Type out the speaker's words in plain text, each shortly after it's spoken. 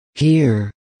Hear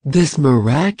this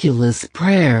miraculous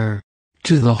prayer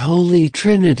to the Holy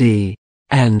Trinity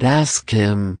and ask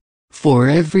Him for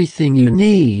everything you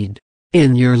need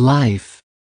in your life.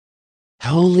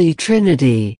 Holy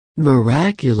Trinity,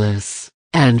 miraculous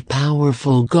and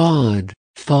powerful God,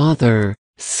 Father,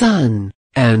 Son,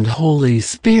 and Holy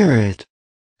Spirit,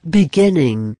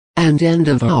 beginning and end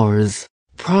of ours,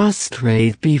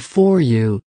 prostrate before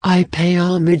you, I pay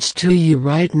homage to you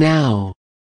right now.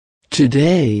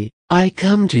 Today, I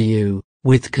come to you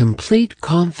with complete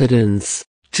confidence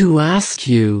to ask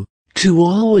you to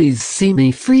always see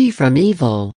me free from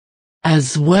evil,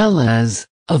 as well as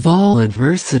of all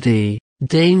adversity,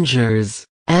 dangers,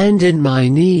 and in my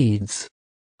needs.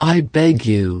 I beg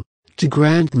you to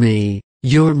grant me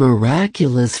your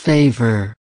miraculous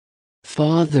favor.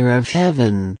 Father of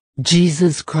heaven,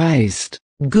 Jesus Christ,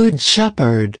 Good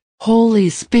Shepherd, Holy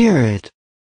Spirit,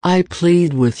 I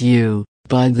plead with you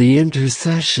by the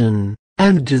intercession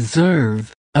and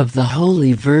deserve of the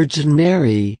Holy Virgin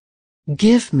Mary.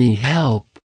 Give me help,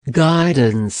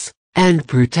 guidance, and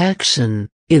protection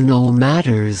in all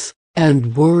matters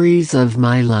and worries of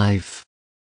my life.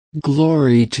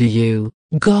 Glory to you,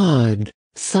 God,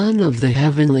 Son of the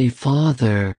Heavenly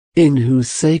Father, in whose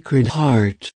sacred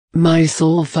heart my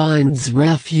soul finds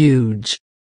refuge.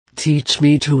 Teach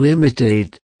me to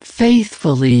imitate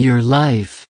faithfully your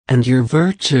life and your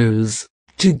virtues,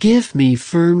 to give me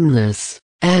firmness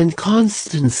and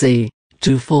constancy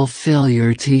to fulfill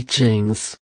your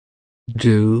teachings.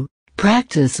 Do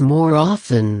practice more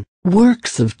often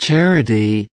works of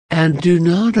charity, and do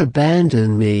not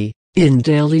abandon me in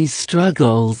daily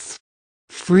struggles.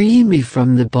 Free me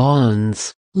from the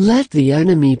bonds, let the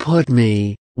enemy put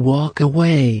me, walk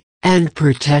away, and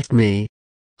protect me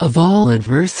of all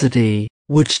adversity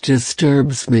which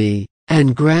disturbs me,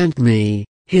 and grant me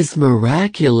His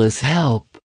miraculous help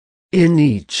in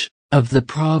each of the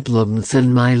problems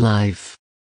in my life.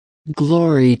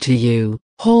 Glory to you,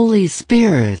 Holy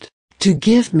Spirit, to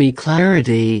give me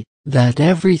clarity that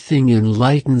everything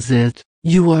enlightens it.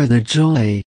 You are the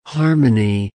joy,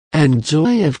 harmony, and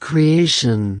joy of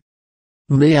creation.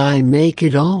 May I make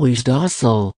it always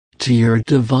docile to your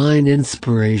divine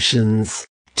inspirations,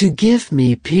 to give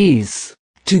me peace,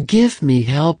 to give me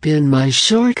help in my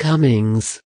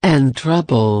shortcomings and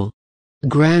trouble.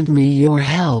 Grant me your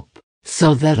help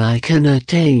so that I can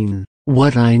attain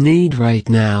what I need right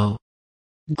now.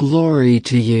 Glory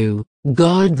to you,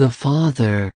 God the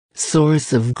Father,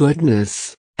 source of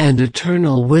goodness and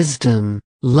eternal wisdom.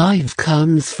 Life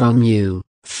comes from you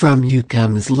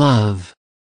comes love.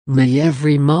 May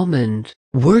every moment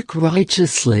work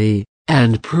righteously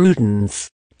and prudence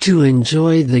to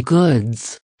enjoy the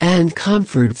goods and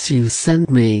comforts you send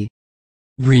me.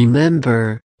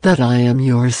 Remember that I am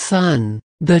your son,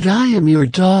 that I am your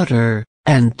daughter,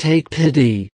 and take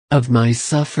pity of my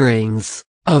sufferings,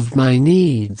 of my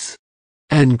needs,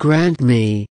 and grant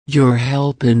me your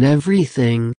help in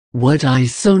everything what I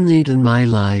so need in my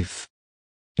life.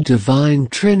 Divine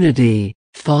Trinity,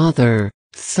 Father,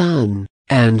 Son,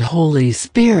 and Holy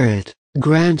Spirit,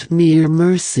 grant me your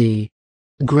mercy.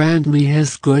 Grant me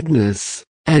His goodness,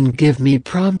 and give me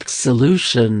prompt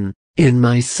solution in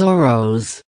my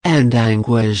sorrows and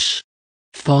anguish.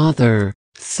 Father,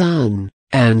 Son,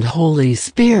 and Holy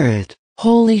Spirit,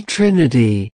 Holy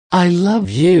Trinity, I love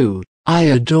you, I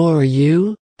adore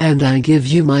you, and I give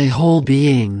you my whole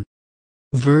being.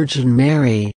 Virgin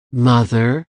Mary,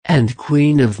 Mother and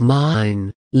Queen of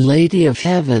mine, Lady of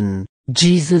Heaven,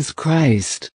 Jesus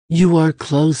Christ, you are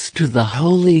close to the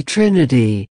Holy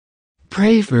Trinity.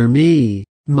 Pray for me,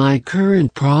 my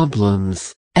current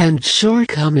problems and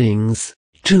shortcomings,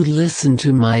 to listen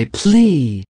to my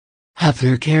plea. Have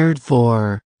her cared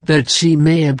for, that she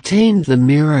may obtain the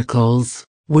miracles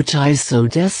which I so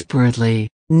desperately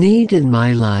need in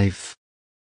my life.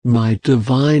 My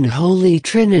divine Holy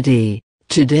Trinity,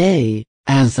 today,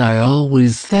 as I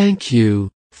always thank you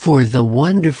for the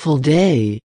wonderful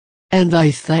day, and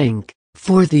I thank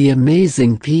for the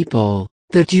amazing people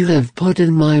that you have put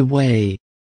in my way,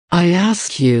 I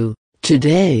ask you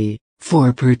today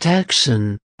for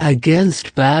protection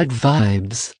against bad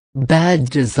vibes, bad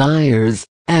desires,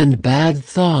 and bad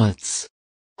thoughts.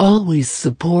 Always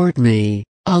support me,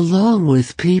 along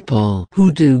with people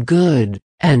who do good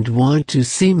and want to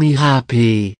see me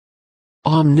happy.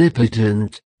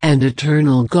 Omnipotent and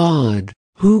eternal God,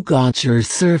 who got your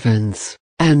servants,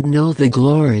 and know the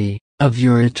glory of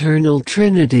your eternal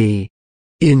Trinity,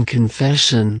 in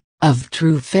confession of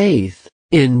true faith,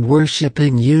 in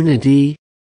worshiping unity,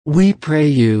 we pray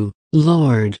you,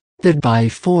 Lord, that by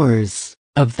force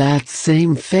of that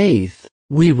same faith,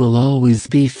 we will always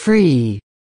be free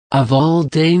of all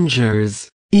dangers,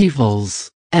 evils,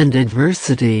 and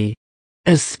adversity.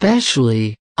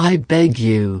 Especially, I beg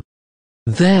you.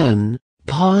 Then,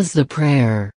 pause the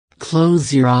prayer,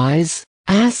 close your eyes,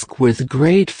 ask with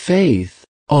great faith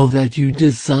all that you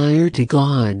desire to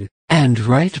God, and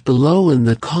write below in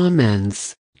the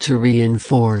comments to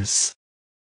reinforce.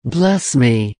 Bless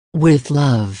me with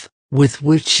love, with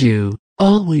which you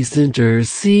always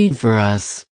intercede for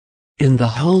us in the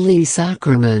Holy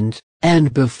Sacrament,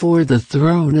 and before the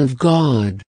throne of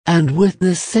God, and with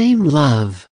the same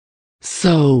love.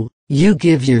 So, you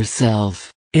give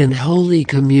yourself in Holy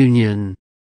Communion.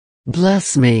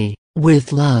 Bless me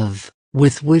with love,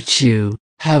 with which you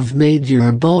have made your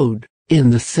abode in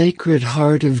the Sacred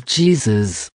Heart of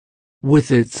Jesus.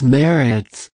 With its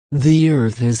merits, the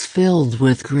earth is filled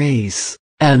with grace,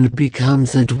 and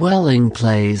becomes a dwelling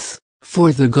place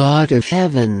for the God of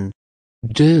heaven.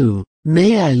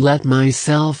 May I let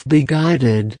myself be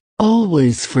guided,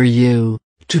 always for you,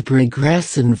 to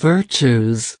progress in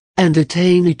virtues, and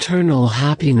attain eternal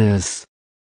happiness.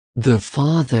 The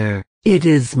Father, it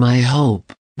is my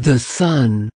hope. The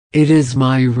Son, it is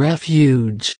my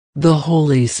refuge. The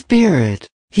Holy Spirit,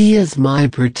 He is my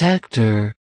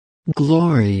protector.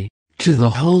 Glory to the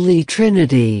Holy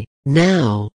Trinity,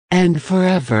 now and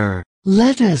forever.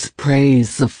 Let us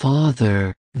praise the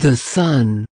Father, the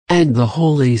Son, and the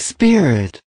Holy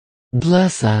Spirit.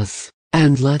 Bless us,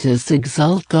 and let us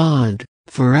exalt God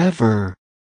forever.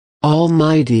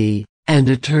 Almighty and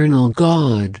eternal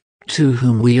God, to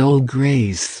whom we owe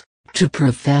grace to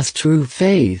profess true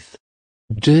faith,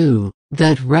 do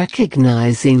that,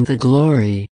 recognizing the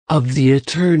glory of the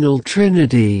eternal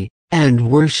Trinity and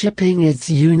worshiping its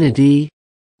unity,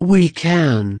 we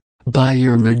can, by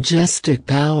your majestic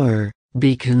power,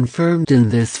 be confirmed in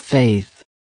this faith.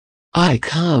 I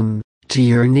come to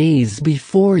your knees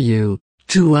before you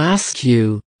to ask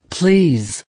you,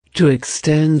 please, to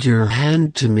extend your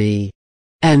hand to me,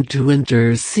 and to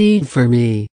intercede for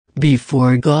me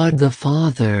before God the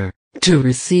Father, to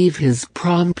receive His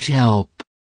prompt help.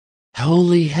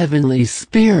 Holy Heavenly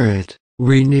Spirit,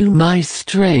 renew my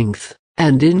strength,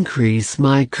 and increase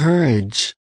my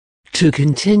courage to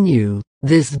continue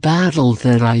this battle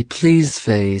that I please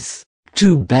face,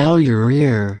 to bow your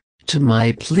ear to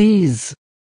my pleas,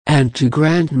 and to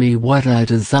grant me what I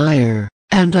desire,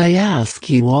 and I ask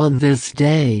you on this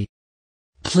day.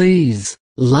 Please,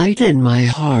 light in my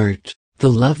heart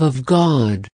the love of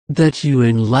God, that you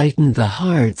enlighten the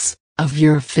hearts of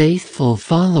your faithful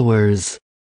followers.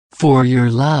 For your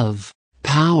love,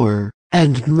 power,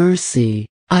 and mercy,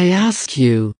 I ask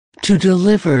you to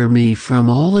deliver me from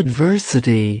all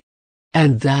adversity,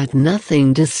 and that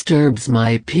nothing disturbs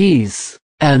my peace,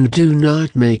 and do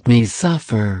not make me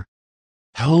suffer.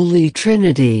 Holy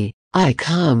Trinity, I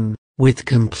come with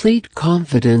complete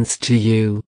confidence to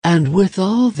you, and with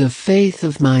all the faith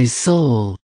of my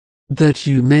soul, that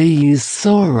you may ease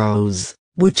sorrows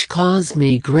which cause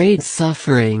me great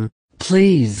suffering.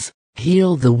 Please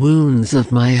heal the wounds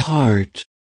of my heart,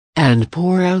 and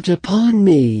pour out upon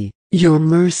me your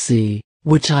mercy,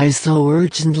 which I so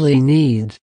urgently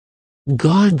need.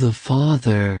 God the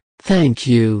Father, thank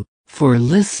you for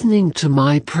listening to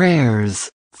my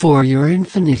prayers, for your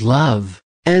infinite love,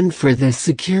 and for the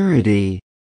security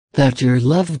that your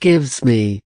love gives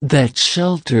me, that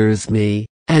shelters me,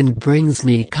 and brings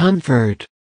me comfort.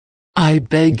 I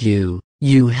beg you,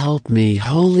 you help me,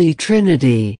 Holy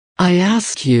Trinity. I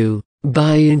ask you,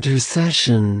 by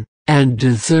intercession, and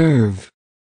deserve,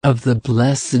 of the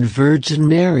Blessed Virgin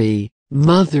Mary,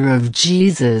 Mother of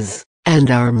Jesus,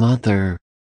 and our Mother.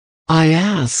 I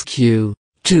ask you,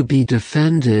 to be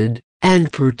defended,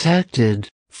 and protected,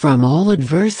 from all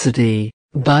adversity,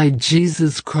 by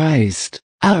Jesus Christ,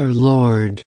 our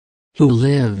Lord, who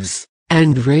lives,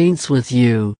 and reigns with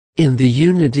you, in the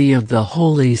unity of the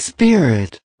Holy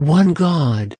Spirit, one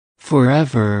God,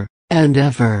 forever, and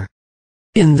ever.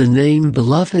 In the name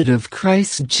beloved of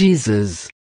Christ Jesus.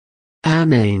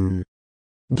 Amen.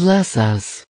 Bless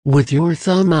us with your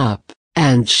thumb up,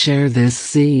 and share this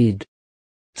seed.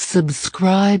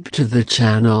 Subscribe to the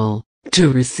channel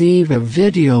to receive a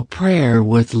video prayer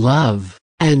with love,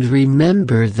 and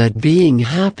remember that being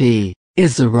happy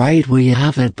is a right we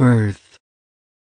have at birth.